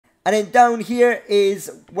And then down here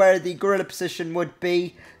is where the gorilla position would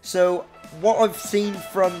be. So what I've seen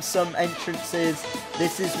from some entrances,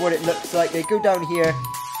 this is what it looks like. They go down here.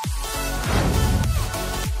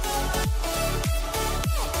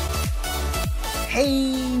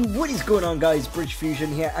 Hey, what is going on guys, Bridge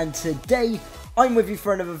Fusion here, and today I'm with you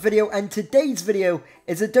for another video, and today's video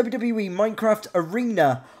is a WWE Minecraft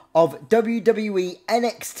arena of WWE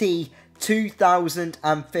NXT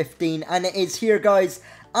 2015, and it is here guys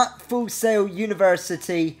at Full Sail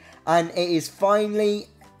University, and it is finally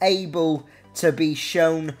able to be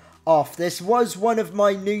shown off. This was one of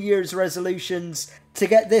my New Year's resolutions to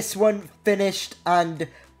get this one finished and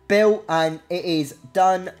built, and it is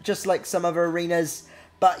done just like some other arenas.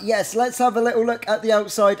 But yes, let's have a little look at the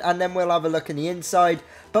outside and then we'll have a look in the inside.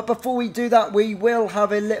 But before we do that, we will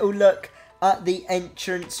have a little look at the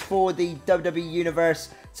entrance for the WWE Universe.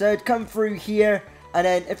 So it'd come through here, and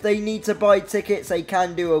then if they need to buy tickets, they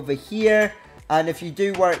can do over here. And if you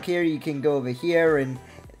do work here, you can go over here and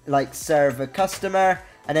like serve a customer.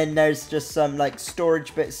 And then there's just some like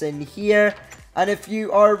storage bits in here. And if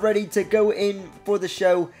you are ready to go in for the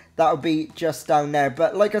show, that'll be just down there.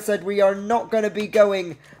 But like I said, we are not going to be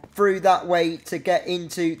going through that way to get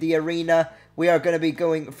into the arena. We are going to be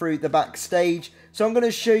going through the backstage. So I'm going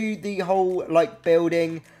to show you the whole like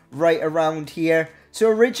building right around here. So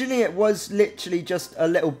originally it was literally just a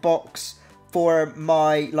little box for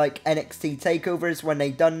my like NXT takeovers when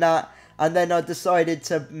they done that. And then I decided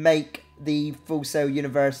to make the Full Sail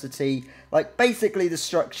University like basically the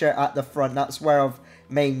structure at the front. That's where I've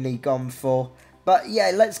mainly gone for. But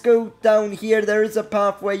yeah, let's go down here. There is a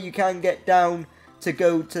pathway you can get down to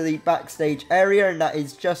go to the backstage area, and that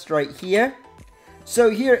is just right here.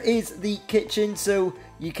 So here is the kitchen, so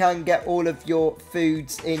you can get all of your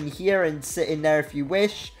foods in here and sit in there if you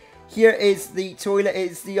wish. Here is the toilet.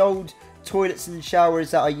 It's the old toilets and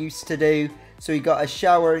showers that I used to do. So you got a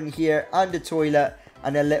shower in here and a toilet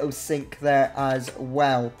and a little sink there as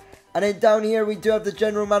well. And then down here we do have the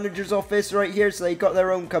general manager's office right here. So they got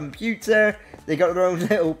their own computer. They got their own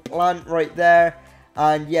little plant right there.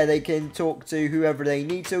 And yeah, they can talk to whoever they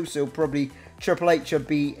need to. So probably Triple H should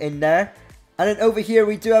be in there. And then over here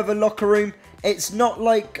we do have a locker room. It's not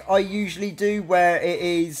like I usually do where it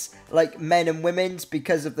is like men and women's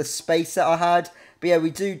because of the space that I had. But yeah,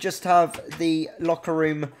 we do just have the locker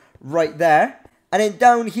room right there. And then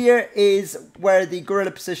down here is where the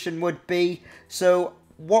gorilla position would be. So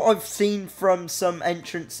what I've seen from some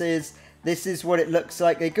entrances, this is what it looks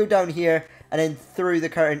like. They go down here and then through the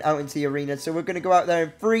curtain out into the arena. So we're going to go out there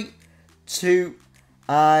in 3, 2,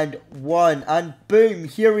 and 1. And boom,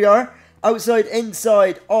 here we are. Outside,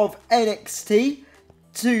 inside of NXT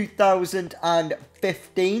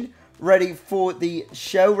 2015. Ready for the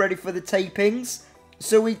show, ready for the tapings.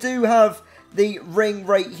 So we do have the ring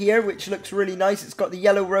right here, which looks really nice. It's got the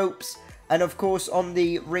yellow ropes. And of course, on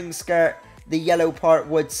the ring skirt, the yellow part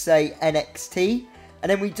would say NXT.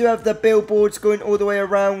 And then we do have the billboards going all the way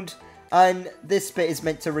around. And this bit is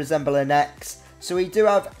meant to resemble an X. So we do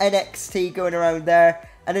have NXT going around there.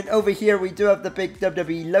 And then over here we do have the big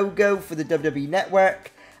WWE logo for the WWE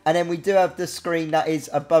Network. And then we do have the screen that is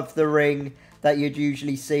above the ring that you'd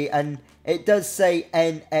usually see. And it does say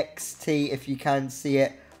NXT if you can see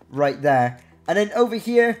it right there. And then over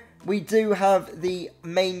here we do have the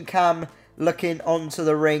main cam looking onto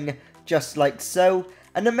the ring just like so.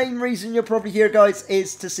 And the main reason you're probably here guys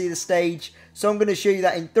is to see the stage. So I'm going to show you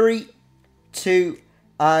that in 3, 2,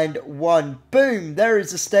 and 1. Boom, there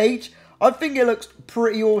is the stage. I think it looks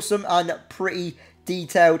pretty awesome and pretty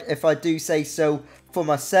detailed, if I do say so for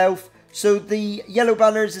myself. So the yellow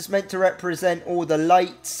banners is meant to represent all the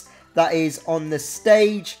lights that is on the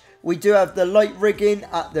stage. We do have the light rigging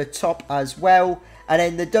at the top as well. And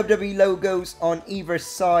then the WWE logos on either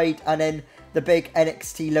side. And then the big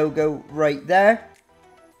NXT logo right there.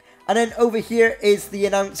 And then over here is the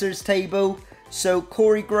announcers table. So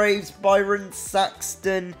Corey Graves, Byron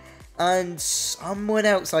Saxton, and someone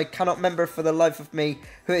else I cannot remember for the life of me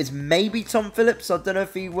who is maybe Tom Phillips. I don't know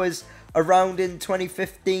if he was around in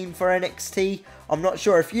 2015 for NXT. I'm not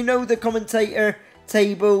sure. If you know the commentator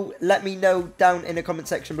table, let me know down in the comment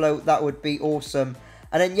section below. That would be awesome.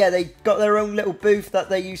 And then yeah, they got their own little booth that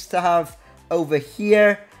they used to have over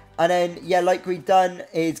here. And then yeah, like we done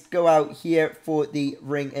is go out here for the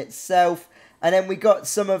ring itself. And then we got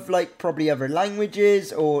some of like probably other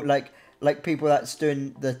languages or like people that's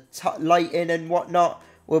doing the lighting and whatnot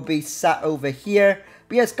will be sat over here.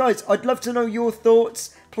 But yes, guys, I'd love to know your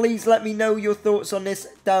thoughts. Please let me know your thoughts on this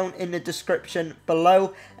down in the description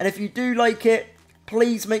below. And if you do like it,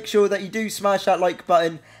 please make sure that you do smash that like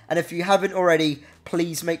button. And if you haven't already,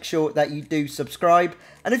 please make sure that you do subscribe.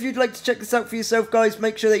 And if you'd like to check this out for yourself, guys,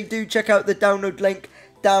 make sure that you do check out the download link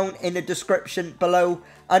down in the description below.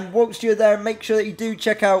 And whilst you're there, make sure that you do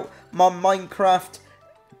check out my Minecraft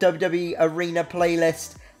WWE Arena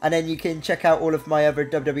playlist. And then you can check out all of my other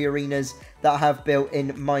WWE arenas that I have built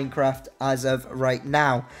in Minecraft as of right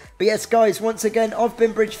now. But yes, guys, once again, I've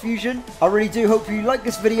been Bridge Fusion. I really do hope you like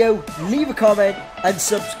this video. Leave a comment and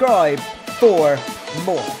subscribe for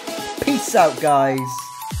more. Peace out, guys.